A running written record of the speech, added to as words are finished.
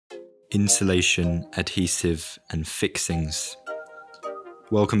Insulation, Adhesive and Fixings.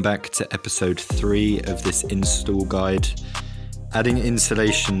 Welcome back to episode 3 of this install guide. Adding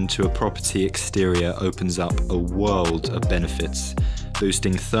insulation to a property exterior opens up a world of benefits,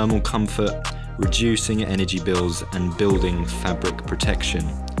 boosting thermal comfort, reducing energy bills and building fabric protection.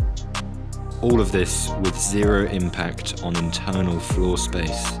 All of this with zero impact on internal floor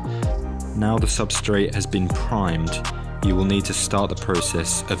space. Now the substrate has been primed, you will need to start the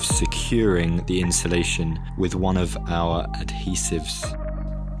process of securing the insulation with one of our adhesives.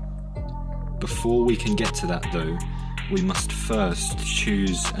 Before we can get to that though, we must first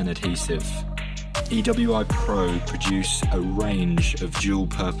choose an adhesive. EWI Pro produce a range of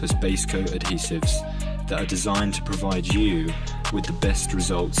dual-purpose base coat adhesives that are designed to provide you with the best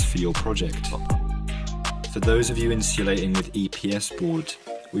results for your project. For those of you insulating with EPS board,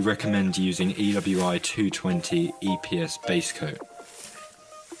 we recommend using EWI 220 EPS base coat.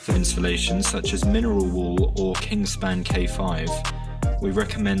 For installations such as mineral wool or Kingspan K5, we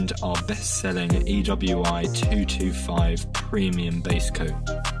recommend our best-selling EWI 225 premium base coat.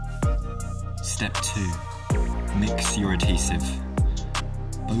 Step 2. Mix your adhesive.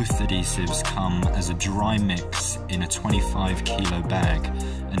 Both adhesives come as a dry mix in a 25 kilo bag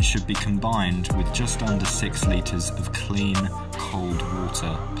and should be combined with just under 6 litres of clean, cold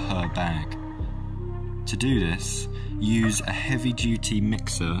water per bag. To do this, use a heavy-duty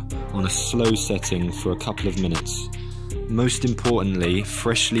mixer on a slow setting for a couple of minutes. Most importantly,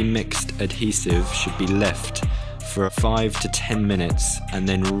 freshly mixed adhesive should be left for 5 to 10 minutes and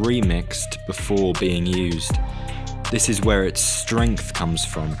then remixed before being used. This is where its strength comes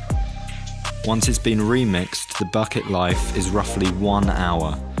from. Once it's been remixed, the bucket life is roughly 1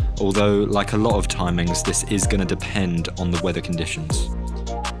 hour, although like a lot of timings, this is going to depend on the weather conditions.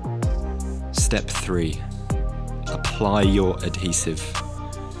 Step 3. Apply your adhesive.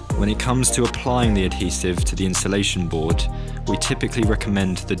 When it comes to applying the adhesive to the insulation board, we typically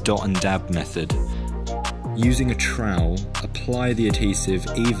recommend the dot and dab method. Using a trowel, apply the adhesive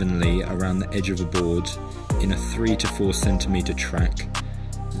evenly around the edge of a board in a 3 to 4 centimeter track.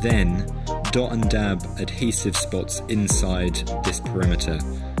 Then, dot and dab adhesive spots inside this perimeter,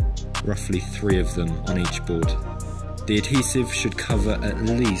 roughly 3 of them on each board. The adhesive should cover at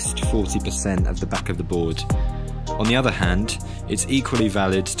least 40% of the back of the board. On the other hand, it's equally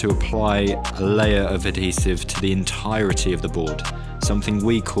valid to apply a layer of adhesive to the entirety of the board, something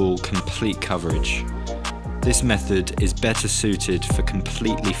we call complete coverage. This method is better suited for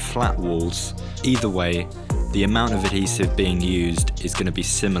completely flat walls. Either way, the amount of adhesive being used is going to be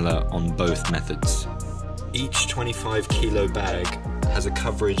similar on both methods. Each 25 kilo bag has a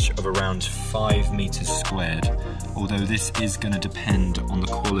coverage of around 5 meters squared, although this is going to depend on the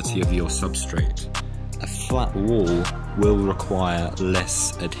quality of your substrate. A flat wall will require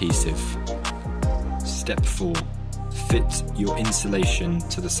less adhesive. Step 4. Fit your insulation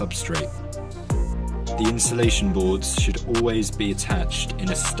to the substrate. The insulation boards should always be attached in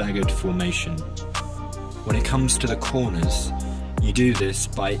a staggered formation. When it comes to the corners, you do this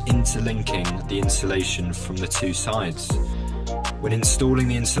by interlinking the insulation from the 2 sides. When installing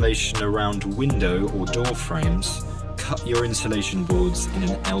the insulation around window or door frames, cut your insulation boards in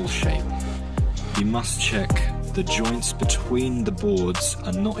an L shape. You must check the joints between the boards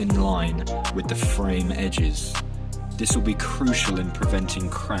are not in line with the frame edges. This will be crucial in preventing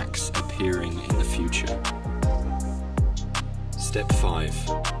cracks appearing in the future. Step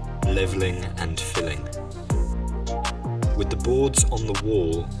 5. Leveling and filling. With the boards on the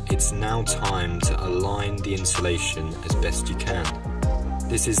wall, it's now time to align the insulation as best you can.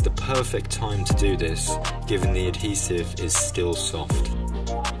 This is the perfect time to do this, given the adhesive is still soft.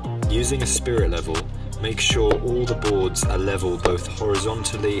 Using a spirit level, make sure all the boards are level both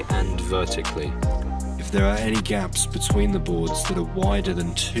horizontally and vertically. If there are any gaps between the boards that are wider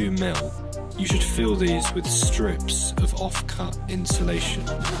than 2 mil, you should fill these with strips of off-cut insulation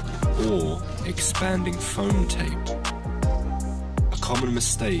or expanding foam tape. A common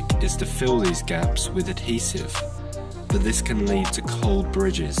mistake is to fill these gaps with adhesive, but this can lead to cold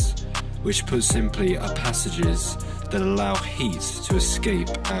bridges, which put simply are passages that allow heat to escape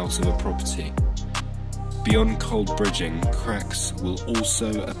out of a property. Beyond cold bridging, cracks will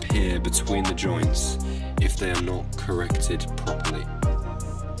also appear between the joints if they are not corrected properly.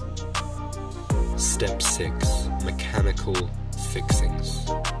 Step 6. Mechanical fixings.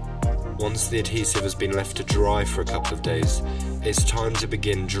 Once the adhesive has been left to dry for a couple of days, it's time to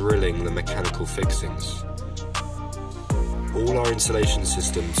begin drilling the mechanical fixings. All our insulation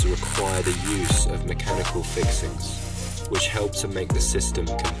systems require the use of mechanical fixings, which help to make the system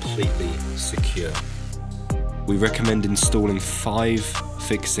completely secure. we recommend installing 5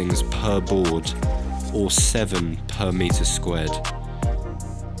 fixings per board or 7 per meter squared.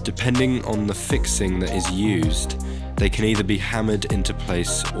 Depending on the fixing that is used, they can either be hammered into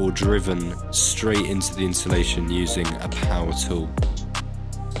place or driven straight into the insulation using a power tool.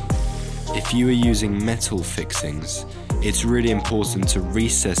 If you are using metal fixings, it's really important to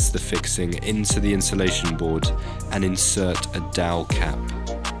recess the fixing into the insulation board and insert a dowel cap.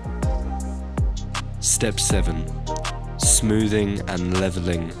 Step 7. Smoothing and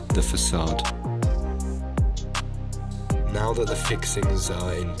levelling the facade. Now that the fixings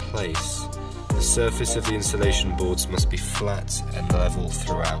are in place, the surface of the insulation boards must be flat and level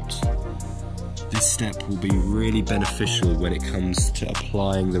throughout. This step will be really beneficial when it comes to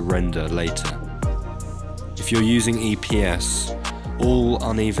applying the render later. If you're using EPS, all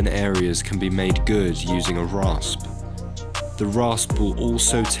uneven areas can be made good using a rasp. The rasp will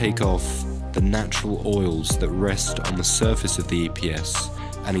also take off the natural oils that rest on the surface of the EPS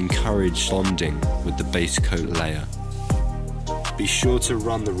and encourage bonding with the base coat layer. Be sure to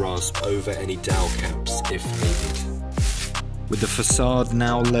run the rasp over any dowel caps if needed. With the facade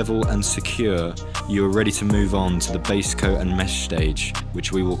now level and secure, you are ready to move on to the base coat and mesh stage,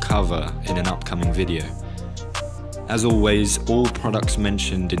 which we will cover in an upcoming video. As always, all products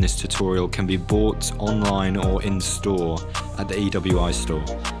mentioned in this tutorial can be bought online or in store at the EWI store,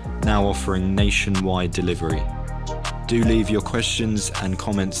 now offering nationwide delivery. Do leave your questions and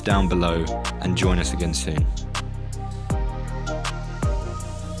comments down below and join us again soon.